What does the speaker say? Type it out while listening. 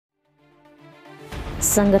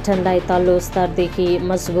संगठनलाई तल्लो स्तरदेखि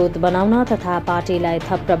मजबुत बनाउन तथा पार्टीलाई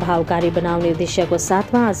थप प्रभावकारी बनाउने उद्देश्यको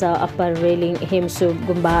साथमा आज अप्पर रेलिङ हेमसु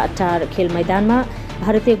गुम्बा टार खेल मैदानमा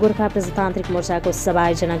भारतीय गोर्खा प्रजातान्त्रिक मोर्चाको सभा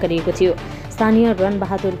आयोजना गरिएको थियो। स्थानीय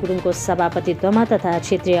रणबहादुर गुरुङको सभापतित्वमा तथा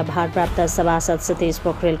क्षेत्रीय भारप्राप्त सभासद सतीश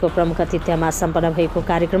पोखरेलको प्रमुख अतिथ्यमा सम्पन्न भएको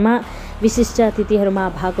कार्यक्रममा विशिष्ट अतिथिहरूमा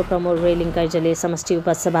भागो प्रमोद रेलिङ कैजले समष्टि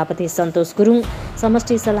उपसभापति सन्तोष गुरुङ,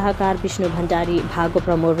 समष्टि सल्लाहकार विष्णु भण्डारी, भागो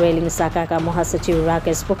प्रमोद रेलिङ शाखाका महासचिव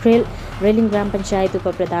राकेश पोखरेल, रेलिङ ग्राम पञ्चायत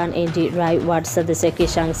उपप्रधान एनडी राई, वार्ड सदस्य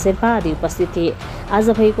केशाङ शेर्पा आदि उपस्थित थिए। आज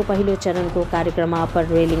भएको पहिलो चरणको कार्यक्रममा अप्पर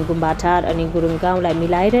रेलिङ गुम्बाटार अनि गुरुङ गाउँलाई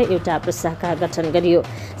मिलाएर एउटा प्रशाखा गठन गरियो,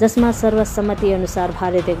 जसमा सर्वसम्मति अनुसार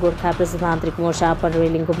भारतीय गोर्खा प्रजातान्त्रिक मोर्चा अप्पर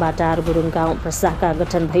रेलिङ गुम्बाटार गुरुङ गाउँ प्रशाखा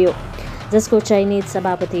गठन भयो, जसको चयनित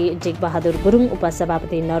सभापति टेकबहादुर गुरुङ,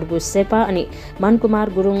 उपसभापति नरबु शेर्पा अनि मनकुमार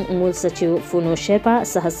गुरुङ, मूल सचिव फुनो शेर्पा,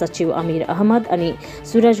 सहसचिव अमीर अहमद अनि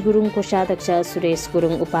सूरज गुरुङ, कोषाध्यक्ष सुरेश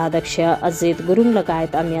गुरुङ, उपाध्यक्ष अजित गुरुङ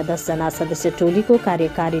लगायत अन्य 10 जना सदस्य टोलीको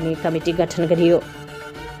कार्यकारिणी कमिटी गठन गरियो।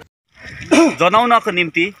 जनाउनको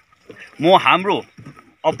निम्ति म हाम्रो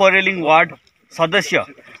अप्पर रेलिङ वार्ड सदस्य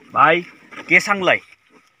भाइ केसाङलाई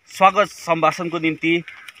स्वागत सम्भाषणको निम्ति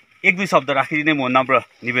एक दुई शब्द राखिदिने म नम्र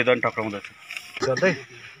निवेदन टक्राउँदछु। गर्दै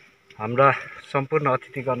हाम्रा सम्पूर्ण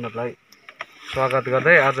अतिथिगणलाई स्वागत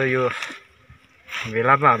गर्दै आज यो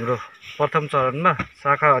भेलामा हाम्रो प्रथम चरणमा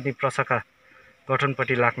शाखा अनि प्रशाखा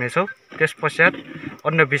गठनपट्टि लाग्नेछौँ, त्यस पश्चात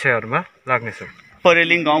अन्य विषयहरूमा लाग्नेछौँ। अप्पर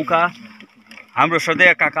रेलिङ गाउँका हाम्रो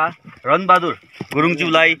श्रद्धेय काका रणबहादुर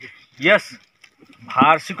गुरुङज्यूलाई यस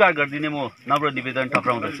भार स्वीकार गरिदिने म नम्र निवेदन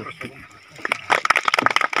टक्राउँदछु।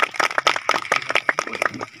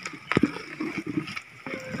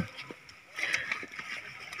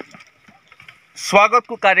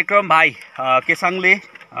 स्वागतको कार्यक्रम भाइ केसाङले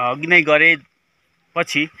अघि नै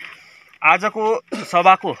गरेपछि आजको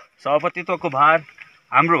सभाको सभापतित्वको भार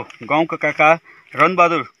हाम्रो गाउँका काका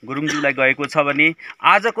रणबहादुर गुरुङज्यूलाई गएको छ भने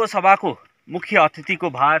आजको सभाको मुख्य अतिथिको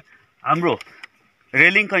भार हाम्रो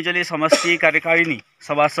रेलिङ कैजले समष्टि कार्यकारिणी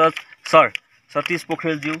सभासद सर सतीश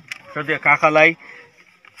पोखरेलज्यू श्रद्धेय काकालाई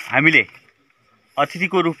हामीले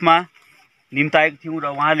अतिथिको रूपमा निम्ताएका थियौँ र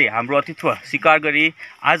उहाँले हाम्रो अतिथ्य स्वीकार गरी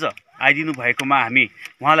आज आइदिनु भएकोमा हामी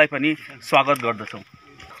उहाँलाई पनि स्वागत गर्दछौँ।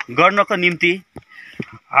 गर्नको निम्ति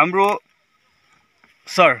हाम्रो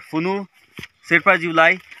सर फुनु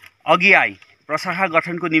शेर्पाज्यूलाई अघि आई प्रशाखा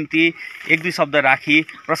गठनको निम्ति एक दुई शब्द राखी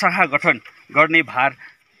प्रशाखा गठन गर्ने भार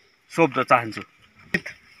सोध्न चाहन्छु।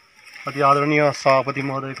 अति आदरणीय सभापति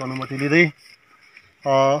महोदयको अनुमति लिँदै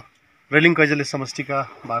रेलिङ कैजले समष्टिका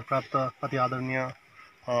भारप्राप्त अति आदरणीय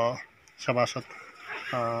सभासद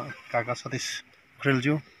काका सतीश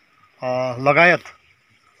पोखरेलज्यू लगायत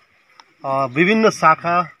विभिन्न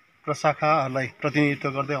शाखा प्रशाखाहरूलाई प्रतिनिधित्व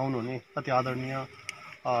गर्दै आउनुहुने अति आदरणीय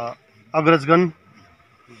अग्रजगण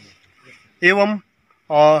एवं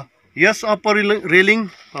यस अप्पर रेलिङ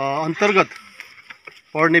अन्तर्गत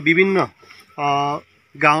पर्ने विभिन्न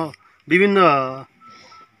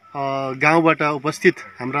गाउँबाट उपस्थित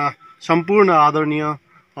हाम्रा सम्पूर्ण आदरणीय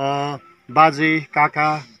बाजे काका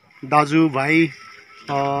दाजु भाइ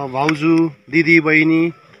भाउजू दिदी बहिनी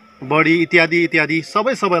बडी इत्यादि इत्यादि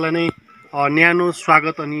सबैलाई नै न्यानो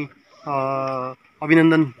स्वागत अनि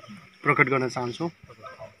अभिनन्दन प्रकट गर्न चाहन्छु।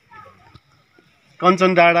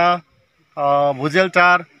 कञ्चन डाँडा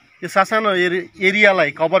भुजेलटार यो सासानो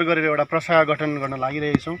एरियालाई कभर गरेर एउटा प्रशाखा गठन गर्न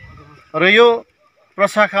लागिरहेका छौँ र यो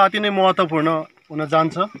प्रशाखा अति नै महत्त्वपूर्ण हुन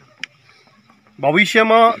जान्छ।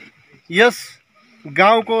 भविष्यमा यस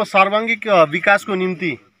गाउँको सर्वाङ्गिक विकासको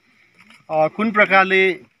निम्ति कुन प्रकारले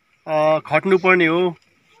खट्नुपर्ने हो,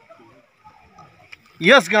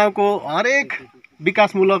 यस गाउँको हरेक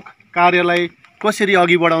विकासमूलक कार्यलाई कसरी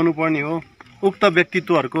अघि बढाउनु पर्ने हो, उक्त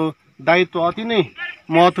व्यक्तित्वहरूको दायित्व अति नै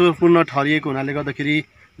महत्त्वपूर्ण ठहरिएको हुनाले गर्दाखेरि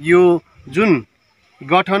यो जुन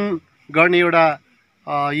गठन गर्ने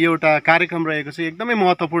एउटा कार्यक्रम रहेको छ एकदमै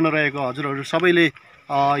महत्त्वपूर्ण रहेको हजुरहरू सबैले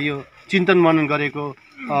यो चिन्तन मनन गरेको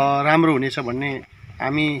राम्रो हुनेछ भन्ने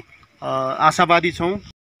हामी आशावादी छौँ।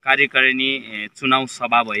 कार्यकारिणी चुनाव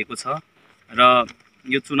सभा भएको छ र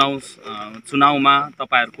यो चुनावमा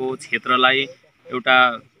तपाईहरुको क्षेत्रलाई एउटा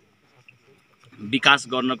विकास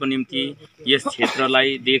गर्नको निम्ति यस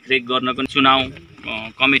क्षेत्रलाई देखरेख गर्नको चुनाव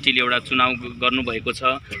कमिटीले एउटा चुनाव गर्नुभएको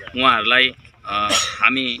छ। उहाँहरूलाई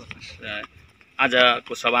हामी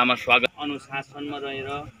आजको सभामा स्वागत अनुशासनमा रहेर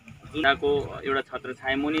जुनको एउटा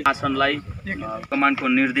छत्रछायामुनि शासनलाई कमान्डको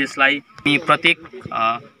निर्देशलाई प्रत्येक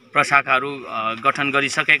प्रशाखाहरू गठन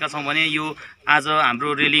गरिसकेका छौँ भने यो आज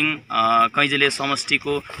हाम्रो रेलिङ कैजले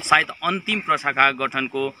समष्टिको सायद अन्तिम प्रशाखा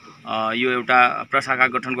गठनको यो एउटा प्रशाखा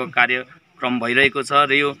गठनको कार्यक्रम भइरहेको छ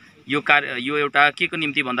र यो यो एउटा के को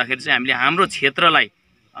निम्ति भन्दाखेरि चाहिँ हामीले हाम्रो क्षेत्रलाई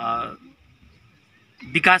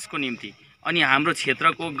विकासको निम्ति अनि हाम्रो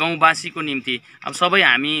क्षेत्रको गाउँवासीको निम्ति अब सबै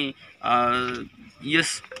हामी यस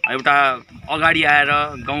एउटा अगाडि आएर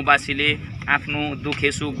गाउँवासीले आफ्नो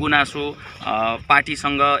दुखेसु गुनासो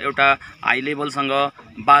पार्टीसँग एउटा हाई लेभलसँग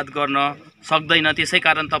बात गर्न सक्दैन। त्यसै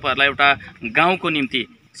कारण तपाईहरुलाई एउटा गाउँको निम्ति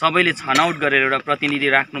सबैले छनौट गरेर एउटा प्रतिनिधि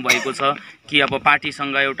राख्नु भएको छ कि अब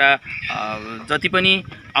पार्टीसँग एउटा जति पनि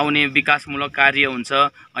आउने विकासमूलक कार्य हुन्छ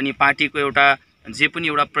अनि पार्टीको एउटा जे पनि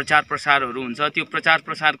एउटा प्रचार प्रसारहरू हुन्छ त्यो प्रचार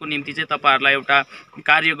प्रसारको निम्ति चाहिँ तपाईहरुलाई एउटा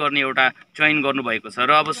कार्य गर्ने एउटा चयन गर्नुभएको छ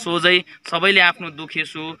र अब सोझै सबैले आफ्नो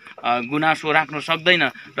दुखेसु गुनासो राख्न सक्दैन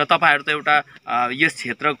र तपाईहरु त एउटा यस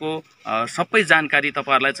क्षेत्रको सबै जानकारी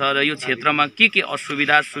तपाईहरुलाई छ र यो क्षेत्रमा के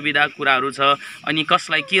असुविधा सुविधा कुराहरू छ अनि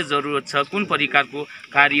कसलाई के जरुरत छ कुन प्रकारको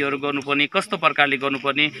कार्यहरू गर्नुपर्ने कस्तो प्रकारले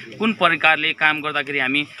गर्नुपर्ने कुन प्रकारले काम गर्दाखेरि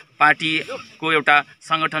हामी पार्टीको एउटा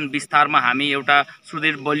संगठन विस्तारमा हामी एउटा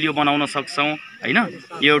सुदृढ बलियो बनाउन सक्छौं हैन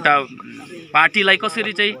यो एउटा पार्टीलाई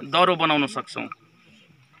कसरी चाहिँ दह्रो बनाउन सक्छौं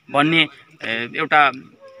भन्ने एउटा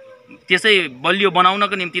त्यसै बलियो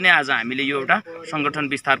बनाउनको निम्ति नै आज हामीले यो एउटा संगठन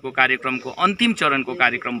विस्तारको कार्यक्रमको अन्तिम चरणको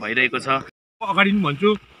कार्यक्रम भइरहेको छ। अगाडि पनि भन्छु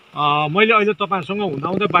मैले अहिले तपाईहरुसँग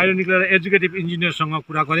हुँदाहुँदै बाहिर निक्लेर एजुकेटिभ इन्जिनियरसँग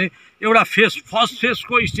कुरा गरेँ एउटा फर्स्ट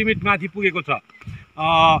फेजको इस्टिमेट माथि पुगेको छ।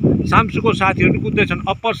 साम्सुको साथीहरु कुद्दैछन्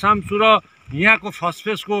अप्पर साम्सु र यहाँको फर्स्ट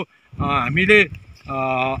फेजको हामीले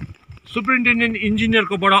सुपरिन्टेन्डेन्ट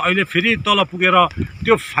इन्जिनियरकोबाट अहिले फेरि तल पुगेर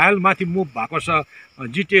त्यो फाइल माथि मुभ भएको छ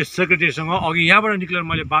जिटिए सेक्रेटरीसँग। अघि यहाँबाट निक्लेर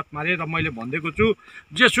मैले बात मारेँ र मैले भन्देको छु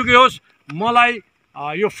जेसुकै होस् मलाई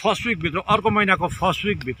यो फर्स्ट विकभित्र अर्को महिनाको फर्स्ट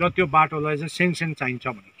विकभित्र त्यो बाटोलाई चाहिँ सेङ्सन चाहिन्छ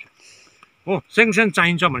भनेको छु हो सेङ्सन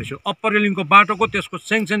चाहिन्छ भनेको छु। अप्पर रेलिङको बाटोको त्यसको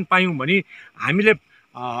सेङ्सन पायौँ भने हामीले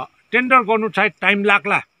टेन्डर गर्नु सायद टाइम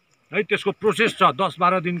लाग्ला है त्यसको प्रोसेस छ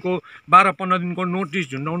 10-12 दिनको 12-15 दिनको नोटिस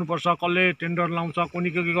झुन्डाउनुपर्छ कसले टेन्डर लाउँछ कुनै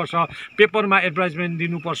के गर्छ पेपरमा एडभर्टाइजमेन्ट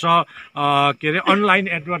दिनुपर्छ के अरे अनलाइन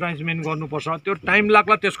एडभर्टाइजमेन्ट गर्नुपर्छ त्यो टाइम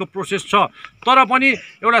लाग्ला त्यसको प्रोसेस छ। तर पनि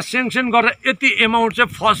एउटा सेङ्सन गरेर यति एमाउन्ट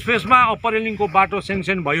चाहिँ फर्स्ट फेजमा अप्पर रेलिङको बाटो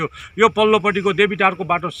सेङ्सन भयो यो पल्लोपट्टिको देवीटारको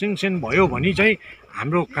बाटो सेङ्सन भयो भने चाहिँ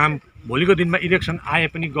हाम्रो काम भोलिको दिनमा इलेक्सन आए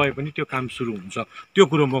पनि गए पनि त्यो काम सुरु हुन्छ त्यो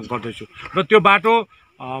कुरो म गर्दैछु। र त्यो बाटो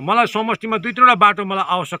मलाई समष्टिमा 2-3वटा बाटो मलाई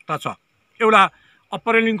आवश्यकता छ एउटा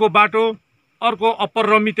अप्पर रेलिङको बाटो अर्को अप्पर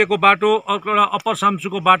रमितेको बाटो अर्को एउटा अप्पर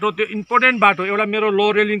साम्सुको बाटो त्यो इम्पोर्टेन्ट बाटो एउटा मेरो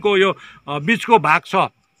लोवर रेलिङको यो बिचको भाग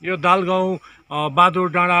छ यो दालगाउँ बहादुर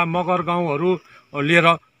डाँडा मगर गाउँहरू लिएर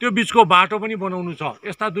त्यो बिचको बाटो पनि बनाउनु छ।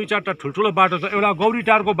 यस्ता 2-4टा ठुल्ठुलो बाटो छ एउटा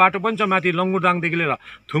गौरीटारको बाटो पनि छ माथि लङ्गुरदाङदेखि लिएर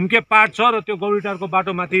थुम्के पाट छ र त्यो गौरीटारको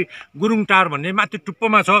बाटो माथि गुरुङटार भन्ने माथि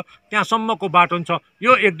टुप्पोमा छ त्यहाँसम्मको बाटो पनि छ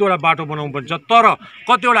यो 1-2वटा बाटो बनाउनु पर्छ। तर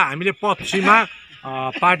कतिवटा हामीले पछिमा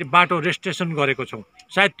बाटो रेजिस्ट्रेसन गरेको छौँ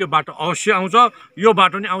सायद त्यो बाटो अवश्य आउँछ यो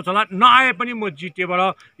बाटो नि आउँछ होला नआए पनि म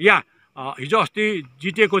जिटिएबाट या हिजो अस्ति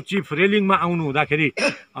जिटिएको चिफ रेलिङमा आउनु हुँदाखेरि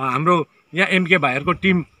हाम्रो यहाँ एमके भाइहरूको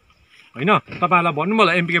टिम हैन तपाईहरुलाई भन्नु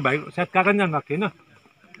मलाई एमके भाइ सायद काका जानु भएको थिएन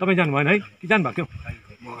तपाई जानु भएन है कि जानु भएको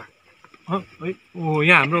थियो है ओ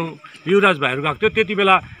यहाँ हाम्रो युवराज भाइहरू गएको थियो त्यति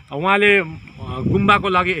बेला उहाँले गुम्बाको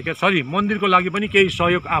लागि सरी मन्दिरको लागि पनि केही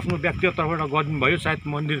सहयोग आफ्नो व्यक्तिगत तर्फबाट गरिदिनुभयो सायद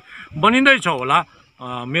मन्दिर बनिँदैछ होला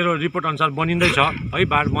मेरो रिपोर्ट अनुसार बनिँदैछ है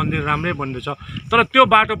मन्दिर राम्रै बन्दैछ। तर त्यो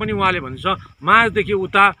बाटो पनि उहाँले भन्दैछ माझदेखि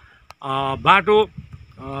उता बाटो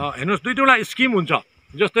हेर्नुहोस् 2-3वटा स्किम हुन्छ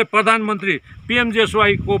जस्तै प्रधानमन्त्री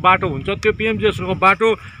पिएमजेएसवाई को बाटो हुन्छ त्यो पिएमजेएसवाई को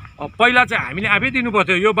बाटो पहिला चाहिँ हामीले आफै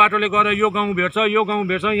दिनुपर्थ्यो यो बाटोले गएर यो गाउँ भेट्छ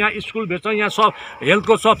यहाँ स्कुल भेट्छ यहाँ सब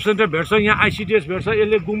हेल्थको सब सेन्टर भेट्छ यहाँ आइसिडिएस भेट्छ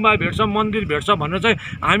यसले गुम्बा भेट्छ मन्दिर भेट्छ भनेर चाहिँ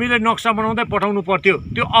हामीले नक्सा बनाउँदै पठाउनु पर्थ्यो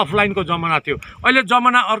त्यो अफलाइनको जमाना थियो। अहिले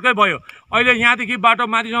जमाना अर्कै भयो अहिले यहाँदेखि बाटो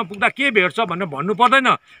माथिसम्म पुग्दा के भेट्छ भनेर भन्नु पर्दैन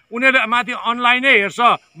उनीहरूले माथि अनलाइनै हेर्छ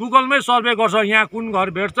गुगलमै सर्वे गर्छ यहाँ कुन घर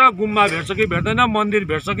भेट्छ गुम्बा भेट्छ कि भेट्दैन मन्दिर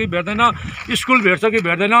भेट्छ कि भेट्दैन स्कुल भेट्छ कि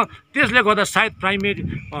भेट्दैन त्यसले गर्दा सायद प्राइमेरी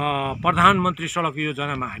प्रधानमन्त्री सडक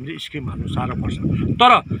योजनामा हामीले स्किम हाल्नु साह्रो पर्छ।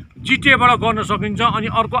 तर जिटिएबाट गर्न सकिन्छ अनि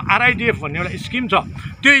अर्को आरआइडिएफ भन्ने एउटा स्किम छ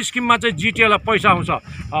त्यो स्किममा चाहिँ जिटिएलाई पैसा आउँछ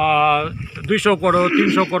 200 करोड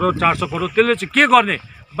 300 करोड 400 करोड त्यसले चाहिँ के गर्ने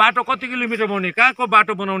बाटो कति किलोमिटर बनाउने कहाँको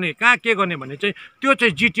बाटो बनाउने कहाँ के गर्ने भन्ने चाहिँ त्यो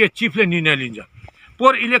चाहिँ जिटिए चिफले निर्णय लिन्छ।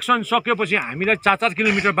 पोहोर इलेक्सन सकेपछि हामीलाई 4-4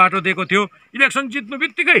 किलोमिटर बाटो दिएको थियो इलेक्सन जित्नु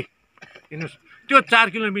बित्तिकै हेर्नुहोस् त्यो 4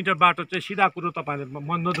 किलोमिटर बाटो चाहिँ सिधा कुरो तपाईँहरूले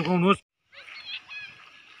मन नदुखाउनुहोस्।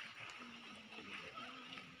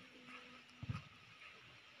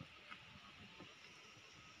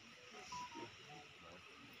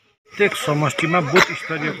 प्रत्येक समष्टिमा बुथ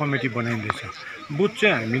स्तरीय कमिटी बनाइँदैछ। बुथ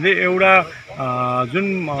चाहिँ हामीले एउटा जुन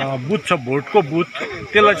बुथ छ भोटको बुथ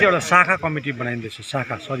त्यसलाई चाहिँ एउटा शाखा कमिटी बनाइँदैछ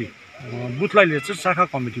बुथलाई लिएर चाहिँ शाखा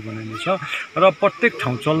कमिटी बनाइनेछ र प्रत्येक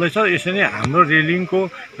ठाउँ चल्दैछ। यसरी नै हाम्रो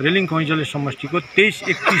रेलिङ कैँजले समष्टिको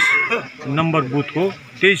 23-31 नम्बर बुथको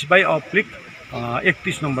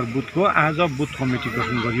 23/31 नम्बर बुथको आज बुथ कमिटी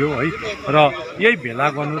गठन गरियो है। र यही भेला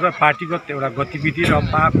गर्नु र पार्टीगत एउटा गतिविधि र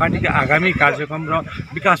पार्टीका आगामी कार्यक्रम र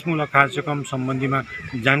विकासमूलक कार्यक्रम सम्बन्धीमा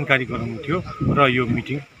जानकारी गराउनु थियो र यो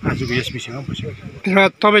मिटिङ आजको यस विषयमा बसेको थियो। र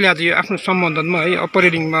तपाईँले आज यो आफ्नो सम्बोधनमा है अप्पर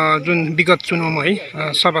रेलिङमा जुन विगत चुनावमा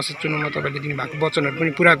है सभासद चुनावमा तपाईँले दिनुभएको वचनहरू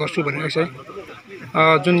पनि पुरा गर्छु भनेको छ है।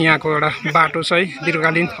 जुन यहाँको एउटा बाटो छ है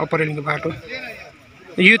दीर्घकालीन अप्पर रेलिङको बाटो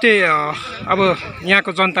यो चाहिँ अब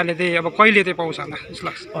यहाँको जनताले चाहिँ अब कहिले चाहिँ पाउँछ होला जस्तो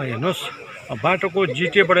लाग्छ? हेर्नुहोस् बाटोको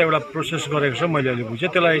जिटिएबाट एउटा प्रोसेस गरेको छ मैले अहिले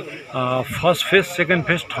बुझेँ। त्यसलाई first phase, second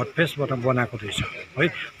phase, third फेजबाट बनाएको रहेछ है।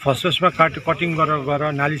 फर्स्ट फेजमा कटिङ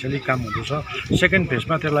गरेर नालीसाली काम हुँदैछ। सेकेन्ड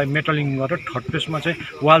फेजमा त्यसलाई मेटलिङ गरेर, थर्ड फेजमा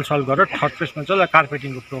चाहिँ वाल साल गरेर, थर्ड फेजमा चाहिँ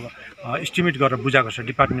कार्पेटिङको इस्टिमेट गरेर बुझाएको छ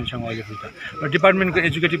डिपार्टमेन्टसँग अहिले बुझ्दा। र डिपार्टमेन्टको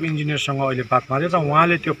एजुकेटिभ इन्जिनियरसँग अहिले बात माऱ्यो र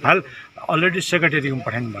उहाँले त्यो फाइल अलरेडी सेक्रेटेरीमा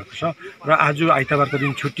पठाउनु भएको छ। र आज आइतबारको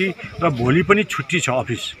दिन छुट्टी र भोलि पनि छुट्टी छ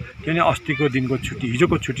अफिस, किनभने अस्तिको दिनको छुट्टी,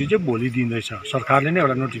 हिजोको छुट्टी चाहिँ भोलि दिँदैछ। सरकारले नै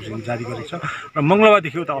एउटा नोटिफिकेसन जारी गरेको छ र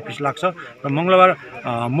मङ्गलबारदेखि उता अफिस लाग्छ र मङ्गलबार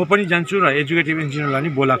म पनि जान्छु र एजुकेटिभ इन्जिनियरलाई नि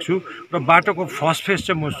बोलाएको छु र बाटोको फर्स्ट फेज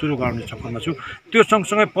चाहिँ म सुरु गर्ने चक्करमा छु। त्यो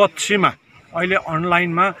सँगसँगै पछिमा अहिले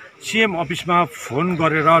अनलाइनमा सिएम अफिसमा फोन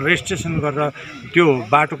गरेर रेजिस्ट्रेसन गरेर त्यो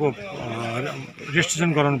बाटोको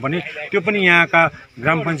रेजिस्ट्रेसन गराउनु पर्ने, त्यो पनि यहाँका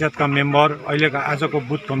ग्राम पञ्चायतका मेम्बर, अहिलेका आजको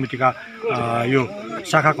बुथ कमिटीका यो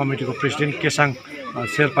शाखा कमिटीको प्रेसिडेन्ट केसाङ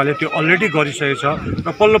शेर्पाले त्यो अलरेडी गरिसकेको छ।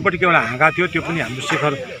 र पल्लोपट्टिको एउटा हाँगा थियो त्यो पनि हाम्रो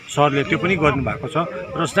शेखर सरले त्यो पनि गर्नुभएको छ।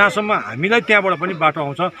 र जहाँसम्म हामीलाई त्यहाँबाट पनि बाटो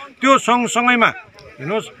आउँछ त्यो सँगसँगैमा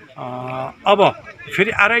हेर्नुहोस् अब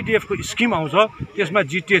फेरि आरआइडिएफको स्किम आउँछ, त्यसमा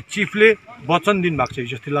जिटिए चिफले वचन दिनुभएको छ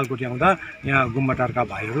हिजो तिलालकोटी आउँदा यहाँ गुम्बाटारका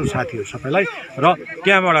भाइहरू साथीहरू सबैलाई, र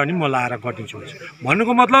त्यहाँबाट पनि म लाएर गरिदिन्छु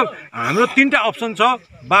भन्नुको मतलब हाम्रो 3टा अप्सन छ।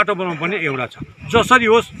 बाटो बनाउनु पनि एउटा छ, जसरी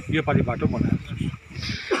होस् यो पालि बाटो बनाएर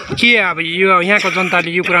के अब यो यहाँको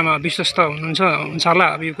जनताले यो कुरामा विश्वस्त हुन्छ होला?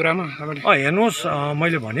 अब यो कुरामा हेर्नुहोस्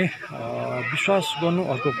मैले भने विश्वास गर्नु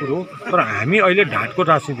अर्को कुरो, तर हामी अहिले ढाँटको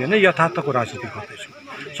राजनीति होइन यथार्थको राजनीति गर्दैछौँ।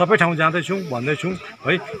 सबै ठाउँ जाँदैछौँ भन्दैछौँ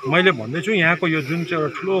है। मैले भन्दैछु यहाँको यो जुन चाहिँ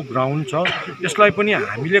एउटा ठुलो ग्राउन्ड छ यसलाई पनि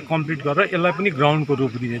हामीले कम्प्लिट गरेर यसलाई पनि ग्राउन्डको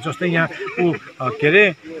रूप दिने। जस्तै यहाँ के अरे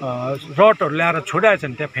रडहरू ल्याएर छोडाएको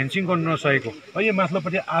छन्, त्यहाँ फेन्सिङ गर्नु नसकेको है, यो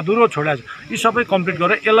माथिल्लोपट्टि आधुरो छोडाएको छ, यी सबै कम्प्लिट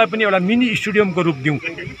गरेर यसलाई पनि एउटा मिनी स्टेडियमको रूप दिउँ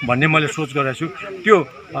भन्ने मैले सोच गरेको छु। त्यो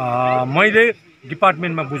मैले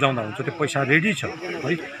डिपार्टमेन्टमा बुझाउँदा हुन्छ, त्यो पैसा रेडी छ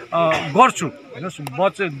है, गर्छु।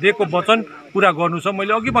 हेर्नुहोस् दिएको वचन पुरा गर्नु छ।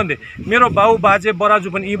 मैले अघि भन्दै मेरो बाउ बाजे बराजु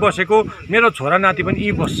पनि यहीँ बसेको, मेरो छोरा नाति पनि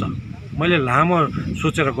यहीँ बस्छ। मैले लामो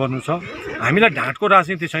सोचेर गर्नु छ। हामीलाई ढाँटको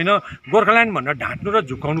राजनीति छैन, गोर्खाल्यान्ड भनेर ढाँट्नु र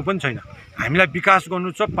झुक्काउनु पनि छैन। हामीलाई विकास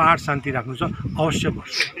गर्नु छ, पाहाड शान्ति राख्नु छ, अवश्य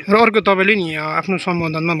गर्छ। र अर्को तपाईँले नि आफ्नो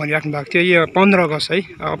सम्बोधनमा भनिराख्नु भएको थियो यो 15 अगस्त है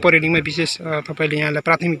अप्पर रेलिङमा विशेष तपाईँले यहाँलाई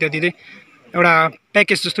प्राथमिकता दिँदै एउटा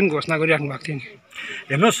प्याकेज जस्तो पनि घोषणा गरिराख्नु भएको थियो नि।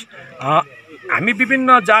 हेर्नुहोस् हामी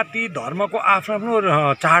विभिन्न जाति धर्मको आफ्नो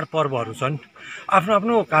चाडपर्वहरू छन्, आफ्नो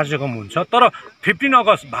आफ्नो कार्यक्रम हुन्छ, तर 15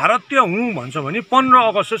 अगस्त भारतीय हुँ भन्छ भने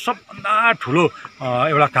 15 अगस्त चाहिँ सबभन्दा ठुलो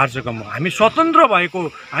एउटा कार्यक्रम हो। हामी स्वतन्त्र भएको,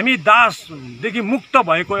 हामी दासदेखि मुक्त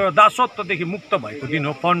भएको, एउटा दासत्वदेखि मुक्त भएको दिन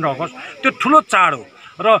हो 15 अगस्त। त्यो ठुलो चाड हो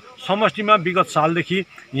र समष्टिमा विगत सालदेखि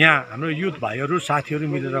यहाँ हाम्रो युथ भाइहरू साथीहरू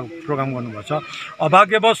मिलेर प्रोग्राम गर्नुभएको छ।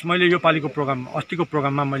 अभाग्यवश मैले यो पालिको प्रोग्राम अस्तिको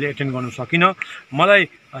प्रोग्राममा मैले एटेन्ड गर्नु सकिनँ। मलाई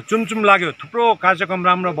चुमचुम लाग्यो, थुप्रो कार्यक्रम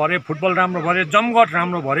राम्रो भरे, फुटबल राम्रो भरे, जमघट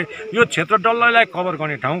राम्रो भरे, यो क्षेत्र डल्लैलाई कभर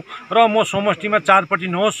गर्ने ठाउँ र म समष्टिमा चारपट्टि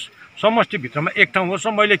नहोस्, समष्टिभित्रमा एक ठाउँ होस्,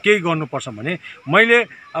 मैले केही गर्नुपर्छ भने मैले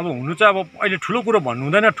अब हुनु चाहिँ अब अहिले ठुलो कुरो भन्नु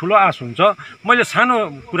हुँदैन, ठुलो आश हुन्छ। मैले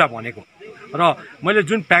सानो कुरा भनेको र मैले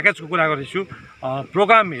जुन प्याकेजको कुरा गरेछु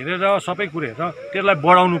प्रोग्राम हेरेर सबै कुरो हेरेर त्यसलाई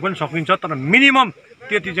बढाउनु पनि सकिन्छ, तर मिनिमम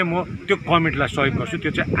त्यति चाहिँ म त्यो कमिटीलाई सहयोग गर्छु।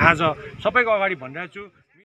 त्यो चाहिँ आज सबैको अगाडि भनिरहेको छु।